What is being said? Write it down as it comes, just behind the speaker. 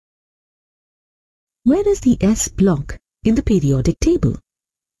Where is the S block in the periodic table?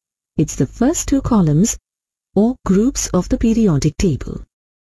 It's the first two columns or groups of the periodic table.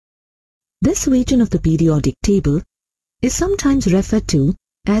 This region of the periodic table is sometimes referred to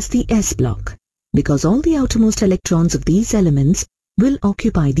as the S block because all the outermost electrons of these elements will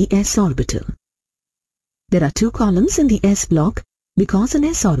occupy the S orbital. There are two columns in the S block because an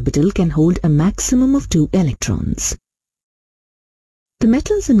S orbital can hold a maximum of 2 electrons. The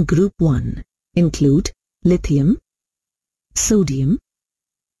metals in group 1 include lithium, sodium,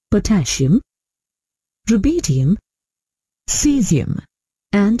 potassium, rubidium, cesium,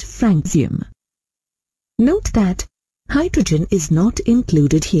 and francium. Note that hydrogen is not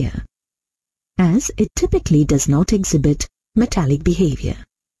included here, as it typically does not exhibit metallic behavior.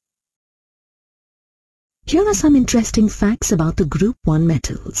 Here are some interesting facts about the group 1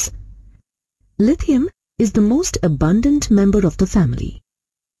 metals. Lithium is the most abundant member of the family.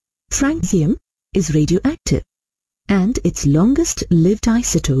 Francium is radioactive, and its longest-lived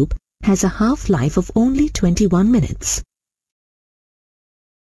isotope has a half-life of only 21 minutes.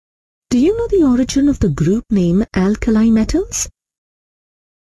 Do you know the origin of the group name alkali metals?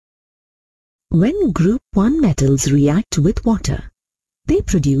 When group 1 metals react with water, they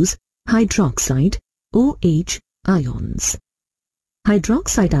produce hydroxide OH ions.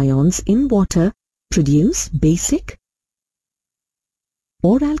 Hydroxide ions in water produce basic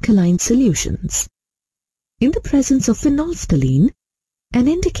or alkaline solutions. In the presence of phenolphthalein, an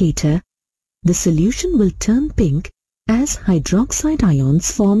indicator, the solution will turn pink as hydroxide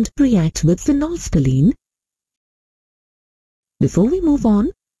ions formed react with phenolphthalein. Before we move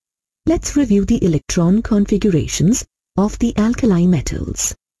on, let's review the electron configurations of the alkali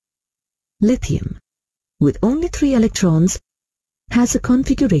metals. Lithium, with only 3 electrons, has a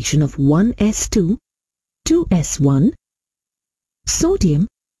configuration of 1s2, 2s1. Sodium,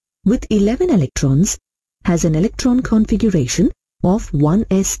 with 11 electrons, has an electron configuration of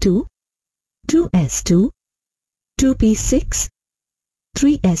 1s2, 2s2, 2p6,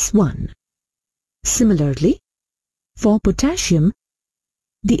 3s1. Similarly, for potassium,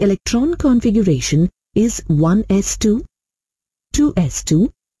 the electron configuration is 1s2,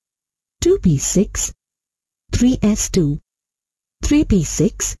 2s2, 2p6, 3s2,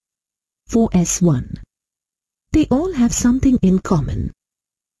 3p6, 4s1. They all have something in common.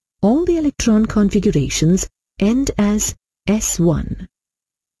 All the electron configurations end as s1.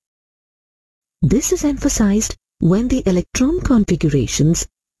 This is emphasized when the electron configurations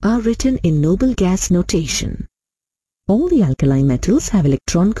are written in noble gas notation. All the alkali metals have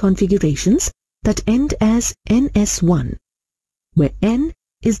electron configurations that end as ns1, where N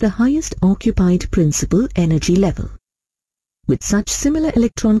is the highest occupied principal energy level. With such similar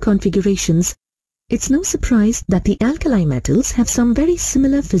electron configurations, it's no surprise that the alkali metals have some very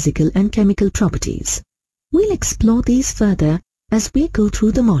similar physical and chemical properties. We'll explore these further as we go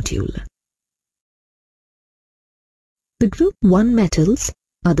through the module. The group 1 metals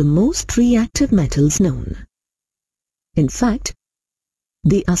are the most reactive metals known. In fact,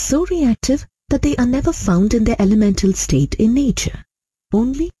 they are so reactive that they are never found in their elemental state in nature,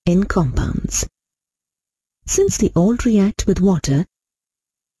 only in compounds. Since they all react with water,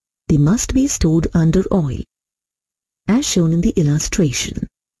 they must be stored under oil, as shown in the illustration.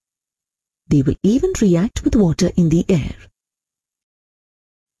 They will even react with water in the air.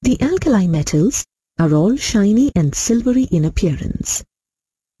 The alkali metals are all shiny and silvery in appearance.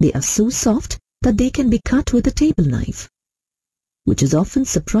 They are so soft that they can be cut with a table knife, which is often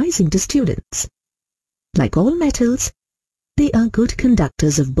surprising to students. Like all metals, they are good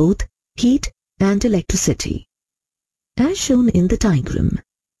conductors of both heat and electricity. As shown in the diagram,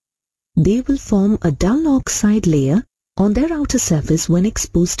 they will form a dull oxide layer on their outer surface when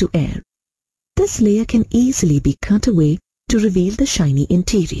exposed to air. This layer can easily be cut away to reveal the shiny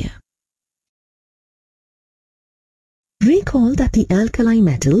interior. Recall that the alkali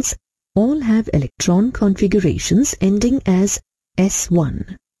metals all have electron configurations ending as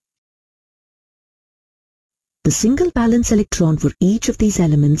s1. The single valence electron for each of these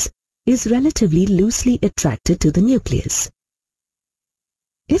elements is relatively loosely attracted to the nucleus.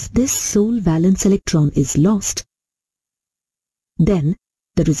 If this sole valence electron is lost, then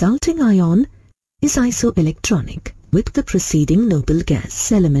the resulting ion is isoelectronic with the preceding noble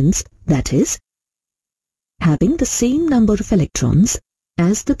gas elements, that is, having the same number of electrons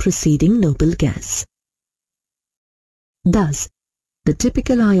as the preceding noble gas. Thus, the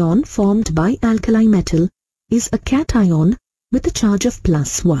typical ion formed by alkali metal is a cation with a charge of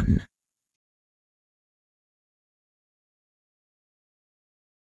 +1.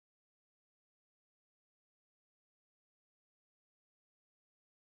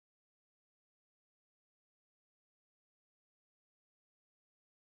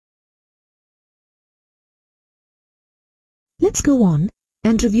 Let's go on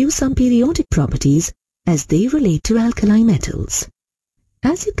and review some periodic properties as they relate to alkali metals.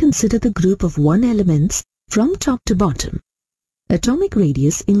 As you consider the group of 1 elements from top to bottom, atomic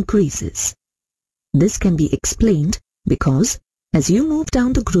radius increases. This can be explained because as you move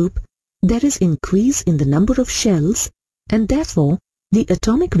down the group, there is increase in the number of shells and therefore the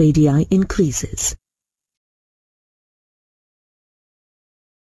atomic radii increases.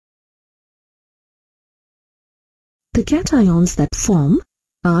 The cations that form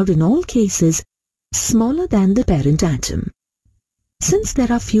are in all cases smaller than the parent atom. Since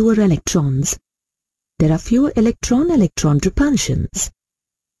there are fewer electrons, there are fewer electron-electron repulsions,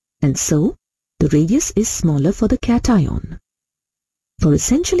 and so the radius is smaller for the cation. For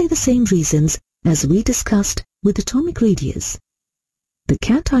essentially the same reasons as we discussed with atomic radius, the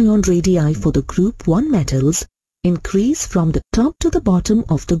cation radii for the group 1 metals increase from the top to the bottom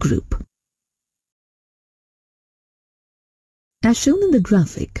of the group. As shown in the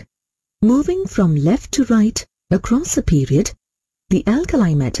graphic, moving from left to right across a period, the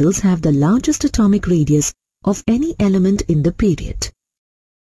alkali metals have the largest atomic radius of any element in the period.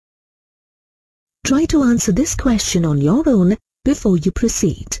 Try to answer this question on your own before you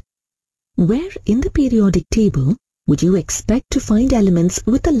proceed. Where in the periodic table would you expect to find elements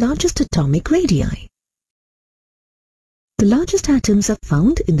with the largest atomic radii? The largest atoms are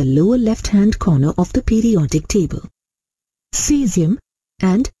found in the lower left-hand corner of the periodic table: cesium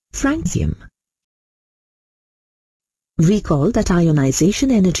and francium. Recall that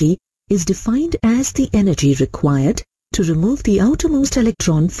ionization energy is defined as the energy required to remove the outermost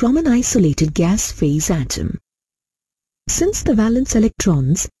electron from an isolated gas phase atom. Since the valence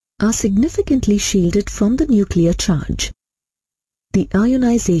electrons are significantly shielded from the nuclear charge, the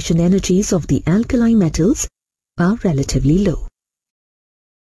ionization energies of the alkali metals are relatively low.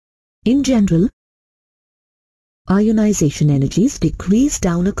 In general, ionization energies decrease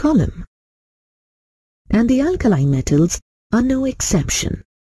down a column, and the alkali metals are no exception,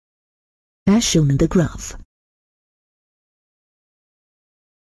 as shown in the graph.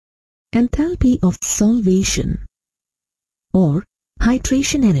 Enthalpy of solvation, or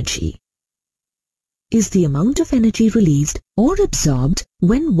hydration energy, is the amount of energy released or absorbed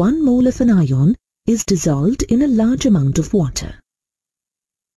when 1 mole of an ion is dissolved in a large amount of water.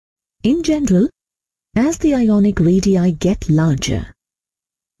 In general, as the ionic radii get larger,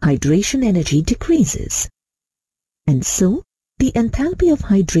 hydration energy decreases, and so the enthalpy of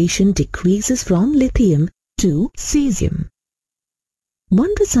hydration decreases from lithium to cesium.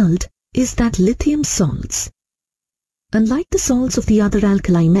 One result is that lithium salts, unlike the salts of the other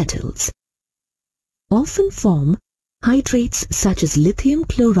alkali metals, often form hydrates such as lithium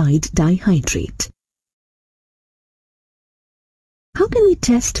chloride dihydrate. How can we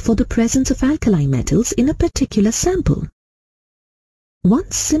test for the presence of alkali metals in a particular sample?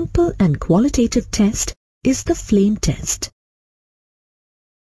 One simple and qualitative test is the flame test.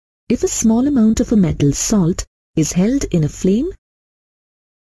 If a small amount of a metal salt is held in a flame,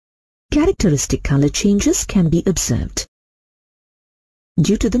 characteristic color changes can be observed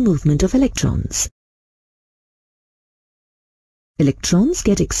due to the movement of electrons. Electrons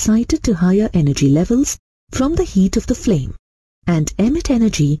get excited to higher energy levels from the heat of the flame and emit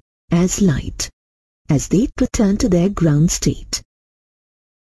energy as light as they return to their ground state.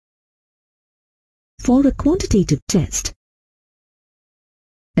 For a quantitative test,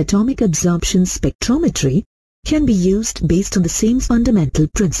 atomic absorption spectrometry can be used based on the same fundamental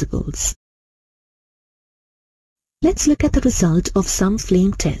principles. Let's look at the result of some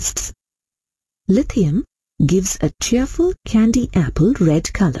flame tests. Lithium gives a cheerful candy apple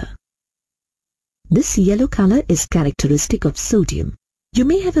red color. This yellow color is characteristic of sodium. You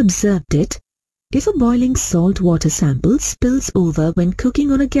may have observed it if a boiling salt water sample spills over when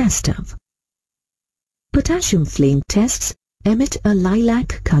cooking on a gas stove. Potassium flame tests emit a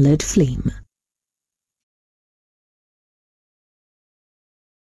lilac-colored flame.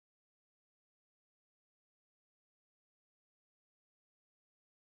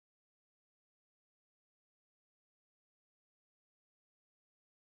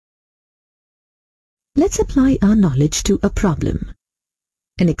 Let's apply our knowledge to a problem.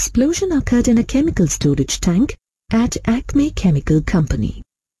 An explosion occurred in a chemical storage tank at Acme Chemical Company.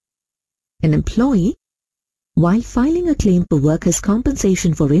 An employee, while filing a claim for workers'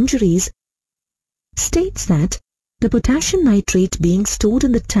 compensation for injuries, states that the potassium nitrate being stored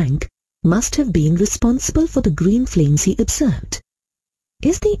in the tank must have been responsible for the green flames he observed.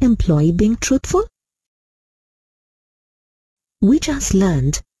 Is the employee being truthful? We just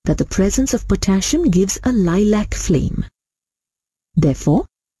learned that the presence of potassium gives a lilac flame. Therefore,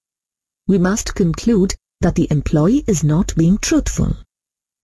 we must conclude that the employee is not being truthful.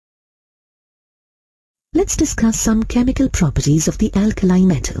 Let's discuss some chemical properties of the alkali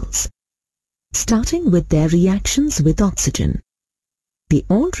metals, starting with their reactions with oxygen. They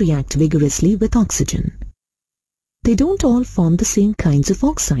all react vigorously with oxygen. They don't all form the same kinds of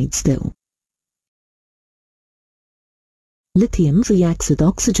oxides though. Lithium reacts with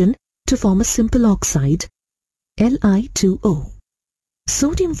oxygen to form a simple oxide, Li2O.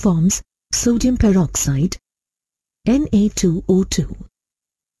 Sodium forms sodium peroxide, Na2O2.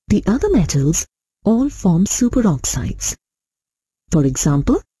 The other metals all form superoxides. For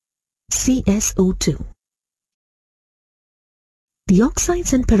example, CSO2. The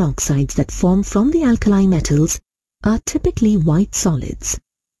oxides and peroxides that form from the alkali metals are typically white solids,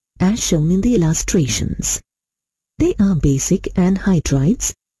 as shown in the illustrations. They are basic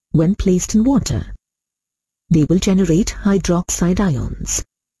anhydrides when placed in water. They will generate hydroxide ions,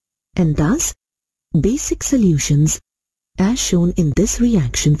 and thus basic solutions as shown in this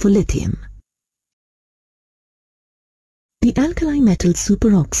reaction for lithium. The alkali metal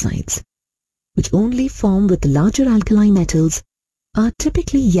superoxides, which only form with the larger alkali metals, are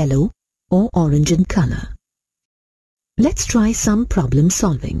typically yellow or orange in color. Let's try some problem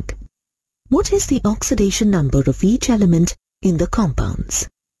solving. What is the oxidation number of each element in the compounds?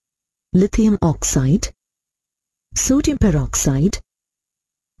 Lithium oxide, sodium peroxide,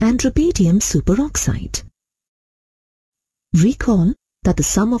 and rubidium superoxide. Recall that the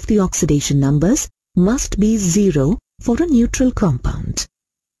sum of the oxidation numbers must be 0 for a neutral compound.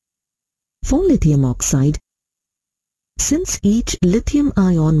 For lithium oxide, since each lithium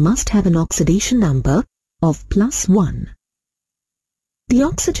ion must have an oxidation number of +1, the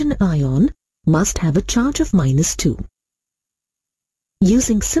oxygen ion must have a charge of -2.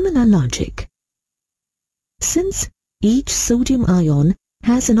 Using similar logic, since each sodium ion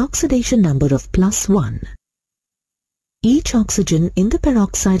has an oxidation number of +1, each oxygen in the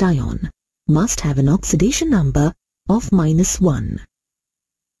peroxide ion must have an oxidation number of -1.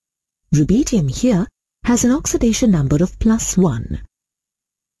 Rubidium here has an oxidation number of +1.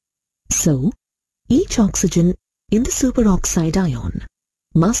 So, each oxygen in the superoxide ion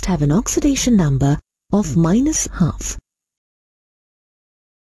must have an oxidation number of -1/2.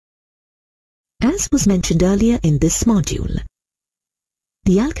 As was mentioned earlier in this module,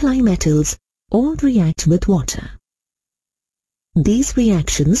 the alkali metals all react with water. These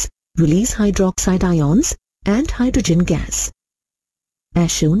reactions release hydroxide ions and hydrogen gas,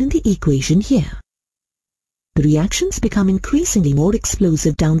 as shown in the equation here. The reactions become increasingly more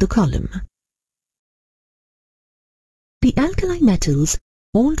explosive down the column. The alkali metals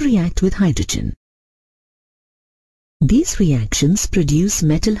all react with hydrogen. These reactions produce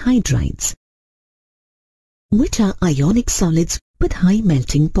metal hydrides, which are ionic solids with high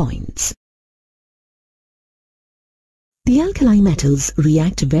melting points. The alkali metals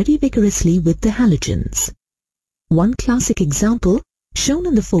react very vigorously with the halogens. One classic example shown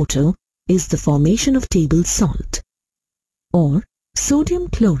in the photo is the formation of table salt, or sodium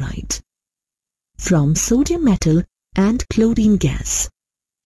chloride, from sodium metal and chlorine gas.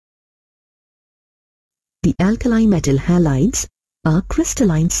 The alkali metal halides are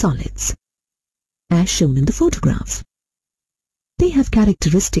crystalline solids, as shown in the photograph. They have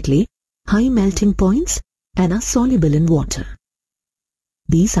characteristically high melting points and are soluble in water.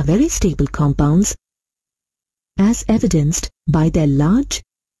 These are very stable compounds, as evidenced by their large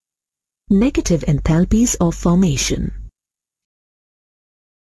negative enthalpies of formation.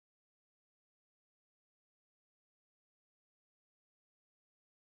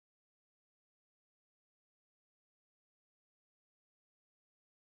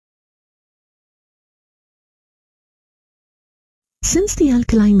 Since the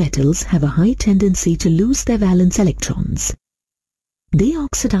alkali metals have a high tendency to lose their valence electrons, they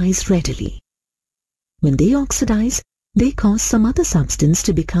oxidize readily. When they oxidize, they cause some other substance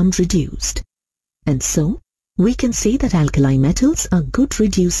to become reduced. And so, we can say that alkali metals are good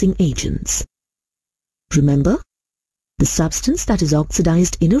reducing agents. Remember, the substance that is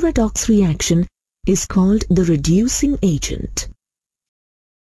oxidized in a redox reaction is called the reducing agent.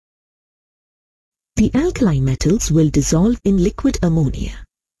 The alkali metals will dissolve in liquid ammonia.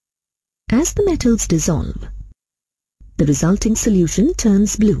 As the metals dissolve, the resulting solution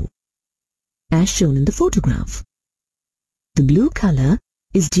turns blue, as shown in the photograph. The blue color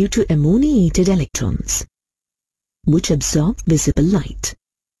is due to ammoniated electrons, which absorb visible light.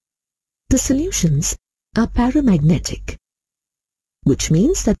 The solutions are paramagnetic, which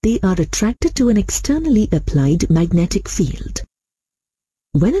means that they are attracted to an externally applied magnetic field.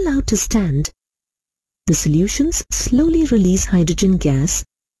 When allowed to stand, the solutions slowly release hydrogen gas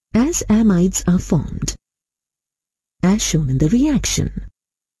as amides are formed. as shown in the reaction.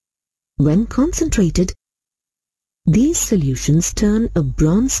 When concentrated, these solutions turn a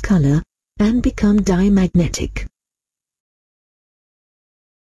bronze color and become diamagnetic.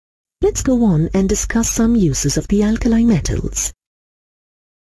 Let's go on and discuss some uses of the alkali metals.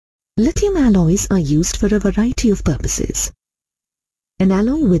 Lithium alloys are used for a variety of purposes. An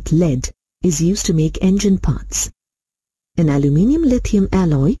alloy with lead is used to make engine parts. An aluminium lithium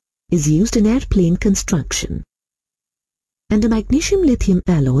alloy is used in airplane construction. And a magnesium lithium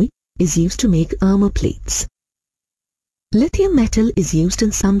alloy is used to make armor plates. Lithium metal is used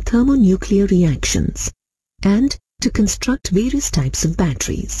in some thermonuclear reactions and to construct various types of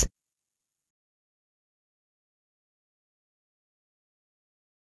batteries.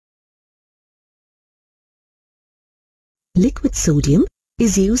 Liquid sodium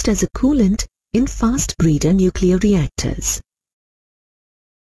is used as a coolant in fast breeder nuclear reactors.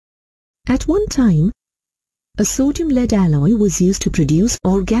 At one time, a sodium-lead alloy was used to produce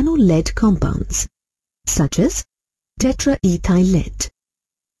organo-lead compounds, such as tetraethyl lead,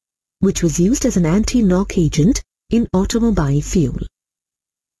 which was used as an anti-knock agent in automobile fuel.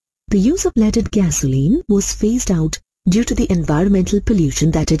 The use of leaded gasoline was phased out due to the environmental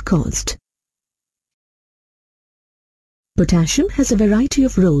pollution that it caused. Potassium has a variety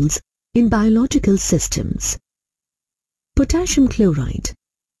of roles in biological systems. Potassium chloride,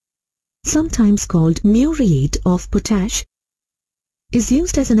 sometimes called muriate of potash, is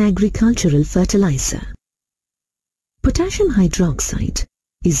used as an agricultural fertilizer. Potassium hydroxide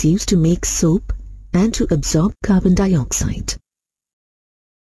is used to make soap and to absorb carbon dioxide.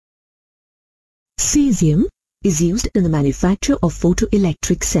 Cesium is used in the manufacture of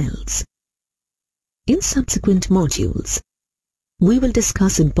photoelectric cells. In subsequent modules, we will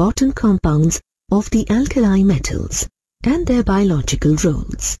discuss important compounds of the alkali metals and their biological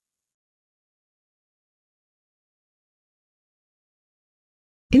roles.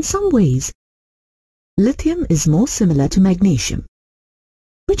 In some ways, lithium is more similar to magnesium,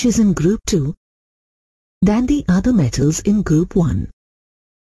 which is in group 2, than the other metals in group 1.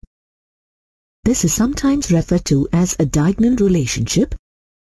 This is sometimes referred to as a diagonal relationship,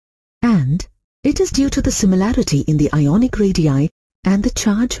 and it is due to the similarity in the ionic radii and the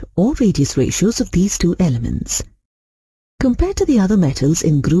charge or radius ratios of these two elements. Compared to the other metals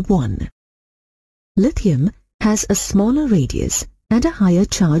in group 1, lithium has a smaller radius and a higher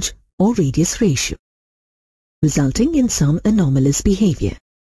charge or radius ratio, resulting in some anomalous behavior.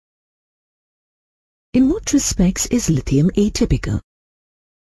 In what respects is lithium atypical?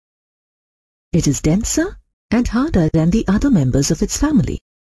 It is denser and harder than the other members of its family,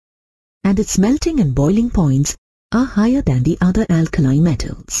 and its melting and boiling points are higher than the other alkali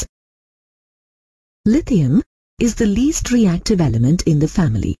metals. Lithium is the least reactive element in the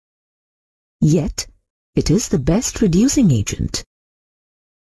family, yet it is the best reducing agent.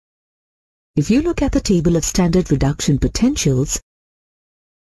 If you look at the table of standard reduction potentials,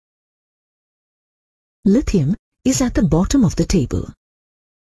 lithium is at the bottom of the table.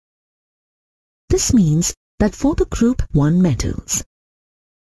 This means that for the group 1 metals,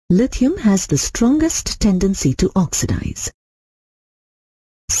 lithium has the strongest tendency to oxidize.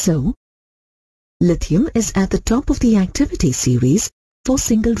 So, lithium is at the top of the activity series for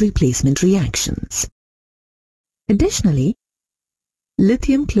single replacement reactions. Additionally,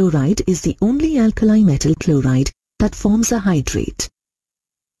 lithium chloride is the only alkali metal chloride that forms a hydrate,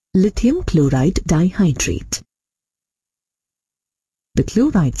 lithium chloride dihydrate. The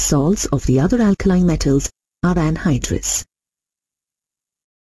chloride salts of the other alkali metals are anhydrous.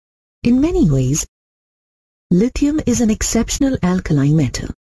 In many ways, lithium is an exceptional alkali metal.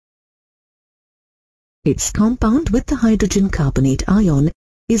 Its compound with the hydrogen carbonate ion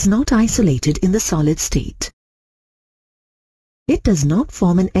is not isolated in the solid state. It does not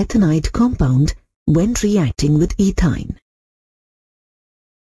form an ethanide compound when reacting with ethine.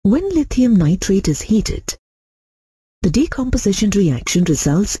 When lithium nitrate is heated, the decomposition reaction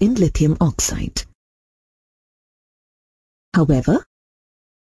results in lithium oxide. However,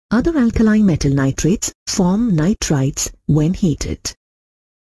 other alkali metal nitrates form nitrites when heated.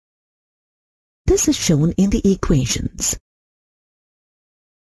 This is shown in the equations.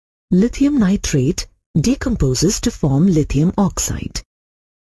 Lithium nitrate decomposes to form lithium oxide,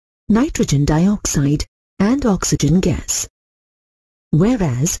 nitrogen dioxide, and oxygen gas,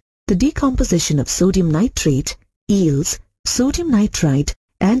 whereas the decomposition of sodium nitrate yields sodium nitrite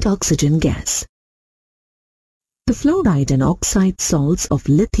and oxygen gas. The fluoride and oxide salts of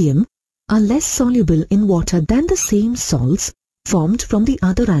lithium are less soluble in water than the same salts formed from the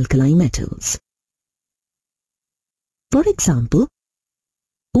other alkali metals. For example,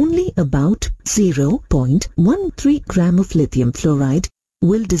 only about 0.13 gram of lithium fluoride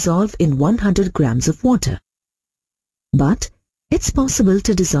will dissolve in 100 grams of water. But it's possible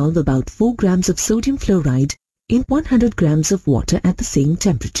to dissolve about 4 grams of sodium fluoride in 100 grams of water at the same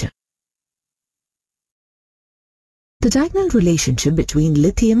temperature. The diagonal relationship between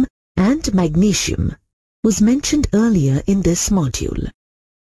lithium and magnesium was mentioned earlier in this module.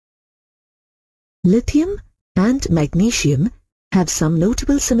 Lithium and magnesium have some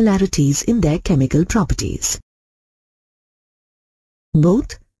notable similarities in their chemical properties.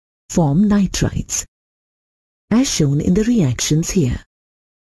 Both form nitrides, as shown in the reactions here.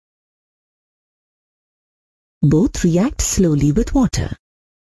 Both react slowly with water.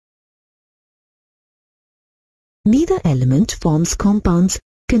 Neither element forms compounds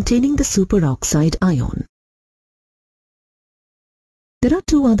containing the superoxide ion. There are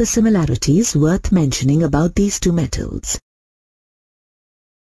two other similarities worth mentioning about these two metals.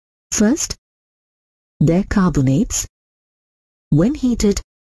 First, their carbonates, when heated,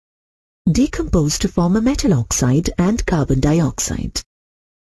 decompose to form a metal oxide and carbon dioxide.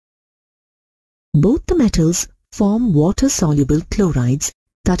 Both the metals form water-soluble chlorides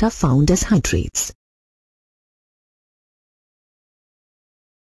that are found as hydrates.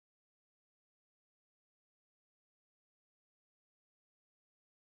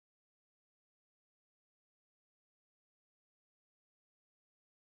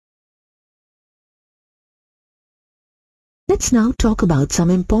 Let's now talk about some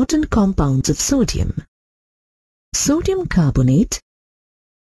important compounds of sodium. Sodium carbonate,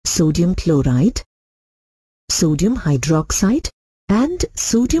 sodium chloride, sodium hydroxide, and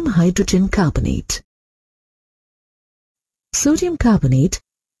sodium hydrogen carbonate. Sodium carbonate,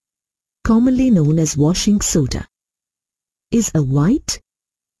 commonly known as washing soda, is a white,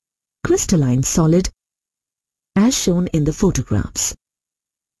 crystalline solid as shown in the photographs.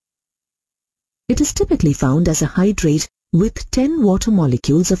 It is typically found as a hydrate with 10 water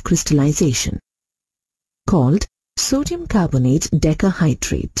molecules of crystallization, called sodium carbonate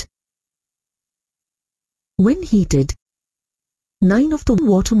decahydrate. When heated, 9 of the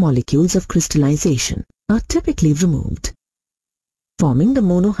water molecules of crystallization are typically removed, forming the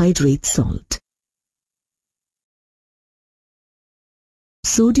monohydrate salt.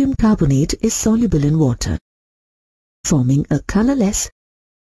 Sodium carbonate is soluble in water, forming a colorless,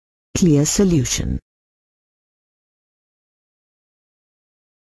 clear solution.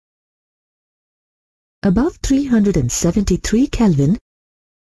 Above 373 Kelvin,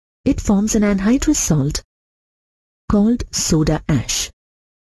 it forms an anhydrous salt called soda ash.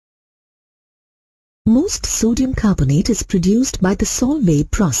 Most sodium carbonate is produced by the Solvay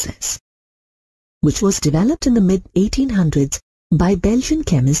process, which was developed in the mid-1800s by Belgian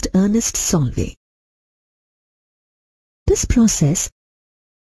chemist Ernest Solvay. This process,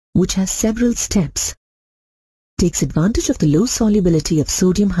 which has several steps, takes advantage of the low solubility of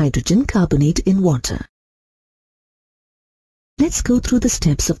sodium hydrogen carbonate in water. Let's go through the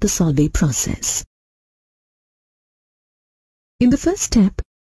steps of the Solvay process. In the first step,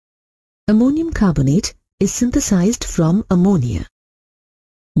 ammonium carbonate is synthesized from ammonia,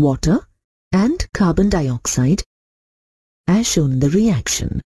 water, and carbon dioxide, as shown in the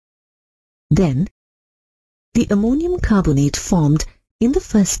reaction. Then, the ammonium carbonate formed in the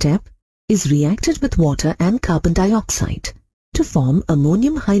first step is reacted with water and carbon dioxide to form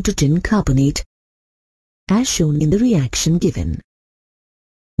ammonium hydrogen carbonate, as shown in the reaction given.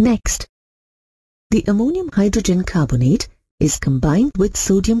 Next, the ammonium hydrogen carbonate is combined with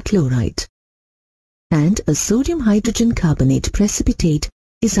sodium chloride, and a sodium hydrogen carbonate precipitate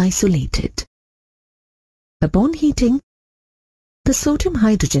is isolated. Upon heating, the sodium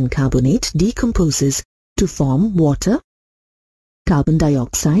hydrogen carbonate decomposes to form water, carbon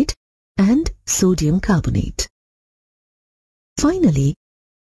dioxide, and sodium carbonate. Finally,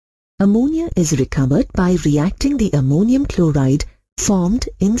 ammonia is recovered by reacting the ammonium chloride formed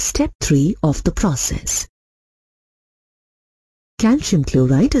in step 3 of the process. Calcium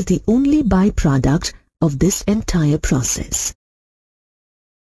chloride is the only byproduct of this entire process.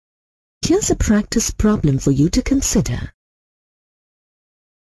 Here's a practice problem for you to consider.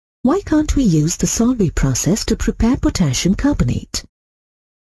 Why can't we use the Solvay process to prepare potassium carbonate?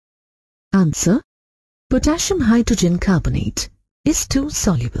 Answer: potassium hydrogen carbonate is too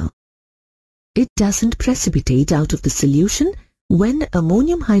soluble. It doesn't precipitate out of the solution when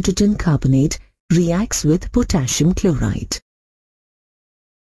ammonium hydrogen carbonate reacts with potassium chloride.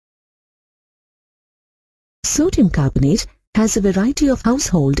 Sodium carbonate has a variety of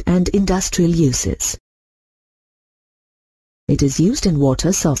household and industrial uses. It is used in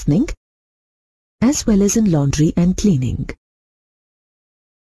water softening as well as in laundry and cleaning.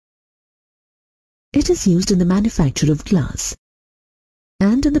 It is used in the manufacture of glass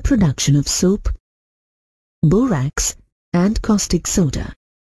and in the production of soap, borax and caustic soda,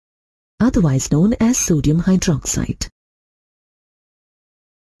 otherwise known as sodium hydroxide.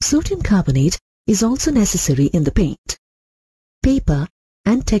 Sodium carbonate is also necessary in the paint, paper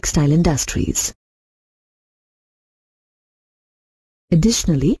and textile industries.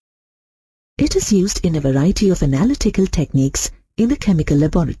 Additionally, it is used in a variety of analytical techniques in the chemical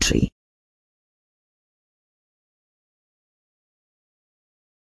laboratory.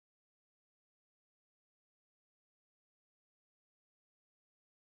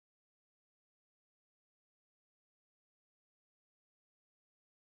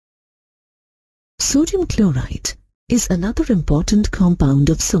 Sodium chloride is another important compound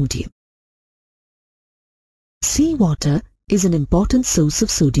of sodium. Seawater is an important source of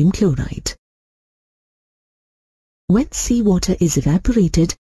sodium chloride. When seawater is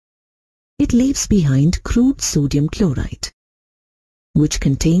evaporated, it leaves behind crude sodium chloride, which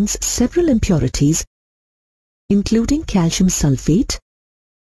contains several impurities including calcium sulfate,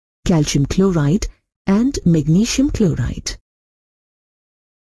 calcium chloride and magnesium chloride.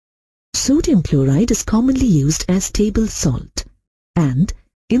 Sodium chloride is commonly used as table salt and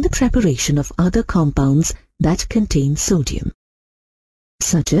in the preparation of other compounds that contain sodium,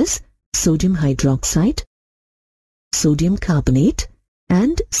 such as sodium hydroxide, sodium carbonate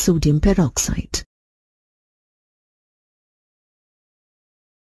and sodium peroxide.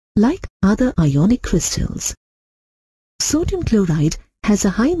 Like other ionic crystals, sodium chloride has a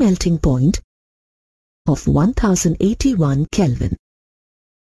high melting point of 1081 Kelvin.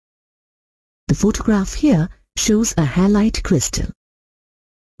 The photograph here shows a halite crystal,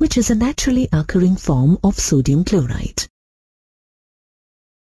 which is a naturally occurring form of sodium chloride.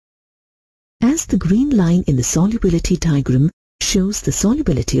 As the green line in the solubility diagram shows, the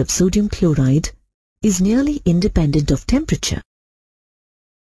solubility of sodium chloride is nearly independent of temperature.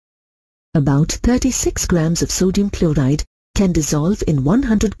 About 36 grams of sodium chloride can dissolve in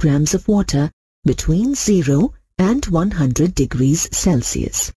 100 grams of water between 0 and 100 degrees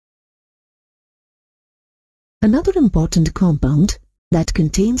Celsius. Another important compound that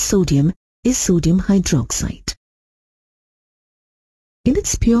contains sodium is sodium hydroxide. In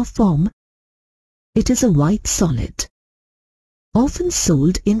its pure form, it is a white solid, often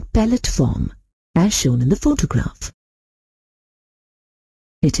sold in pellet form, as shown in the photograph.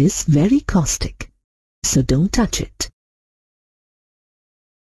 It is very caustic, so don't touch it.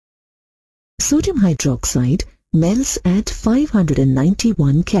 Sodium hydroxide melts at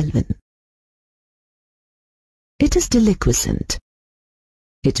 591 Kelvin. It is deliquescent.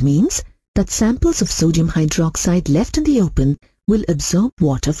 It means that samples of sodium hydroxide left in the open will absorb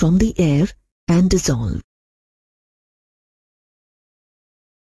water from the air and dissolve.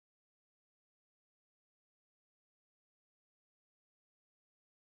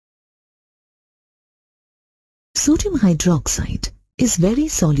 Sodium hydroxide is very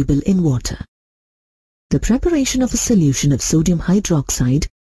soluble in water. The preparation of a solution of sodium hydroxide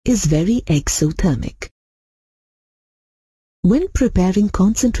is very exothermic. When preparing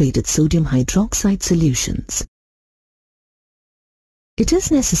concentrated sodium hydroxide solutions, it is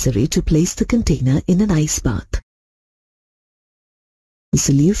necessary to place the container in an ice bath. The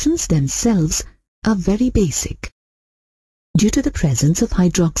solutions themselves are very basic due to the presence of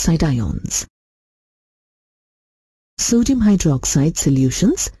hydroxide ions. Sodium hydroxide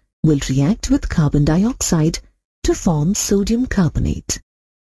solutions will react with carbon dioxide to form sodium carbonate.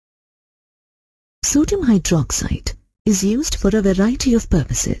 Sodium hydroxide is used for a variety of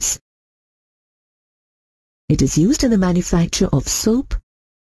purposes. It is used in the manufacture of soap,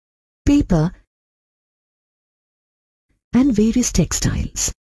 paper, and various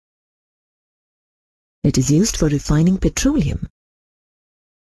textiles. It is used for refining petroleum,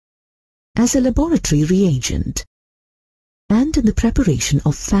 as a laboratory reagent, and in the preparation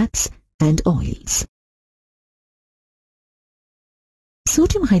of fats and oils.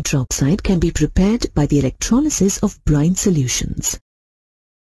 Sodium hydroxide can be prepared by the electrolysis of brine solutions,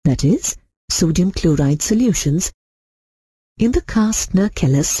 that is, sodium chloride solutions, in the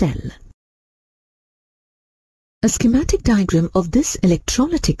Kastner-Keller cell. A schematic diagram of this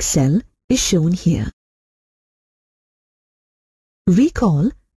electrolytic cell is shown here.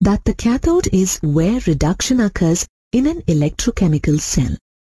 Recall that the cathode is where reduction occurs in an electrochemical cell.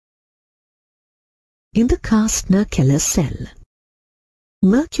 In the Kastner-Keller cell,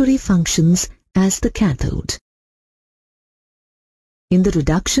 mercury functions as the cathode. In the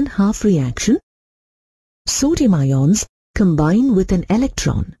reduction half reaction, sodium ions combine with an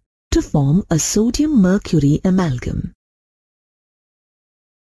electron to form a sodium-mercury amalgam.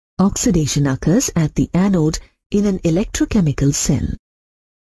 Oxidation occurs at the anode in an electrochemical cell.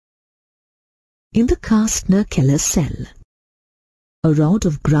 In the Kastner-Keller cell, a rod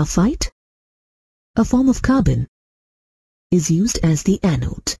of graphite, a form of carbon, is used as the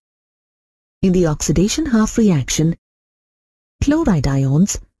anode. In the oxidation half reaction, chloride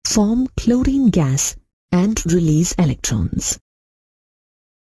ions form chlorine gas and release electrons.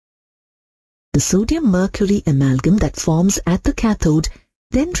 The sodium-mercury amalgam that forms at the cathode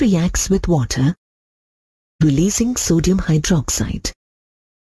then reacts with water, releasing sodium hydroxide,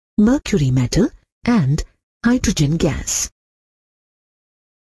 mercury metal and hydrogen gas.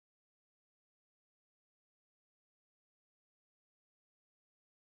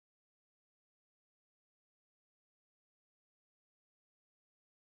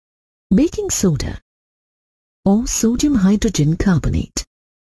 Baking soda, or sodium hydrogen carbonate,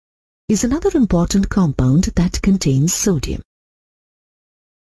 is another important compound that contains sodium.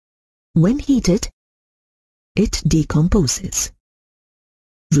 When heated, it decomposes,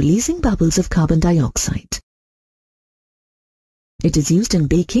 releasing bubbles of carbon dioxide. It is used in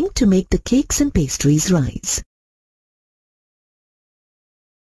baking to make the cakes and pastries rise.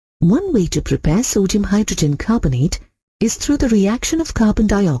 One way to prepare sodium hydrogen carbonate is through the reaction of carbon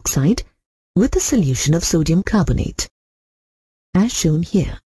dioxide with a solution of sodium carbonate, as shown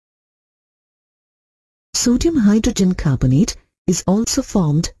here. Sodium hydrogen carbonate is also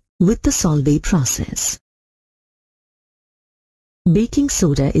formed with the Solvay process. Baking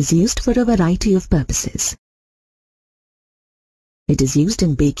soda is used for a variety of purposes. It is used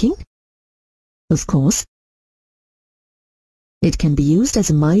in baking, of course. It can be used as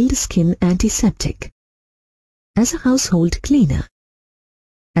a mild skin antiseptic, as a household cleaner,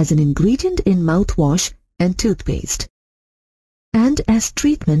 as an ingredient in mouthwash and toothpaste, and as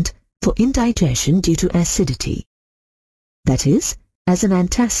treatment for indigestion due to acidity, that is, as an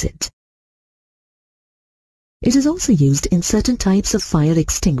antacid. It is also used in certain types of fire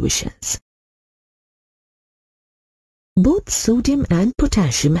extinguishers. Both sodium and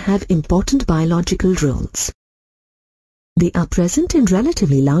potassium have important biological roles. They are present in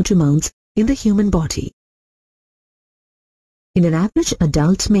relatively large amounts in the human body. In an average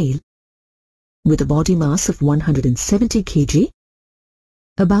adult male with a body mass of 170 kg,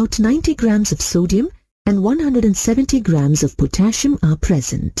 about 90 grams of sodium and 170 grams of potassium are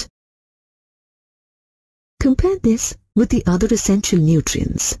present. Compare this with the other essential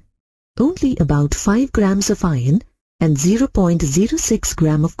nutrients. Only about 5 grams of iron and 0.06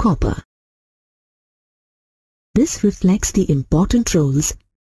 gram of copper. This reflects the important roles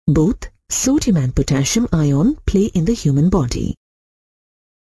both sodium and potassium ion play in the human body.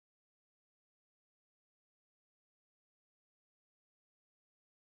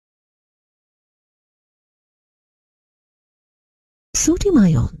 Sodium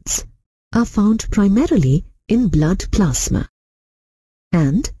ions are found primarily in blood plasma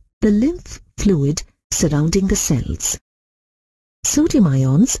and the lymph fluid surrounding the cells. Sodium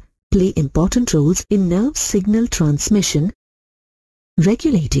ions play important roles in nerve signal transmission,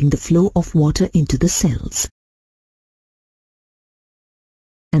 regulating the flow of water into the cells,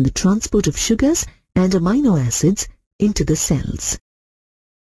 and the transport of sugars and amino acids into the cells.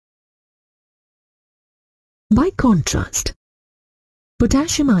 By contrast,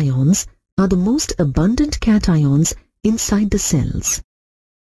 potassium ions are the most abundant cations inside the cells.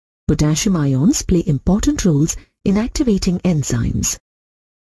 Potassium ions play important roles in activating enzymes,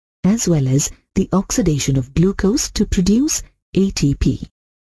 as well as the oxidation of glucose to produce ATP.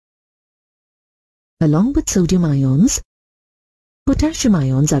 Along with sodium ions, potassium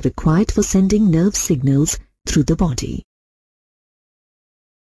ions are required for sending nerve signals through the body.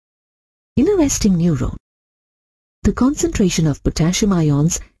 In a resting neuron, the concentration of potassium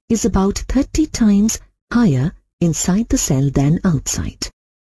ions is about 30 times higher inside the cell than outside.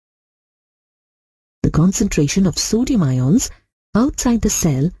 The concentration of sodium ions outside the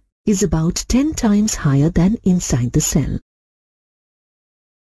cell is about 10 times higher than inside the cell.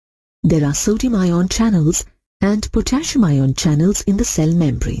 There are sodium ion channels and potassium ion channels in the cell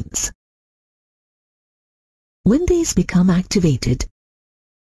membranes. When these become activated,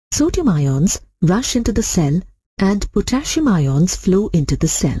 sodium ions rush into the cell and potassium ions flow into the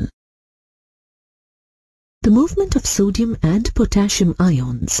cell. The movement of sodium and potassium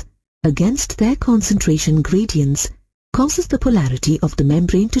ions against their concentration gradients causes the polarity of the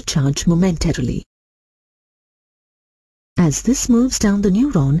membrane to charge momentarily. As this moves down the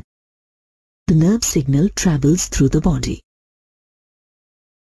neuron, the nerve signal travels through the body.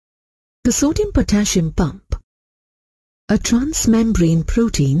 The sodium-potassium pump, a transmembrane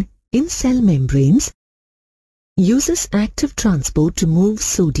protein in cell membranes, uses active transport to move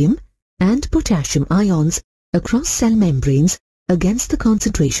sodium and potassium ions across cell membranes against the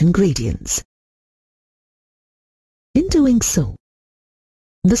concentration gradients. In doing so,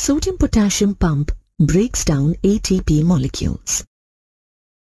 the sodium-potassium pump breaks down ATP molecules.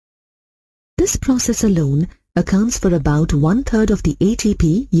 This process alone accounts for about 1/3 of the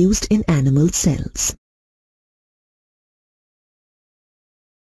ATP used in animal cells.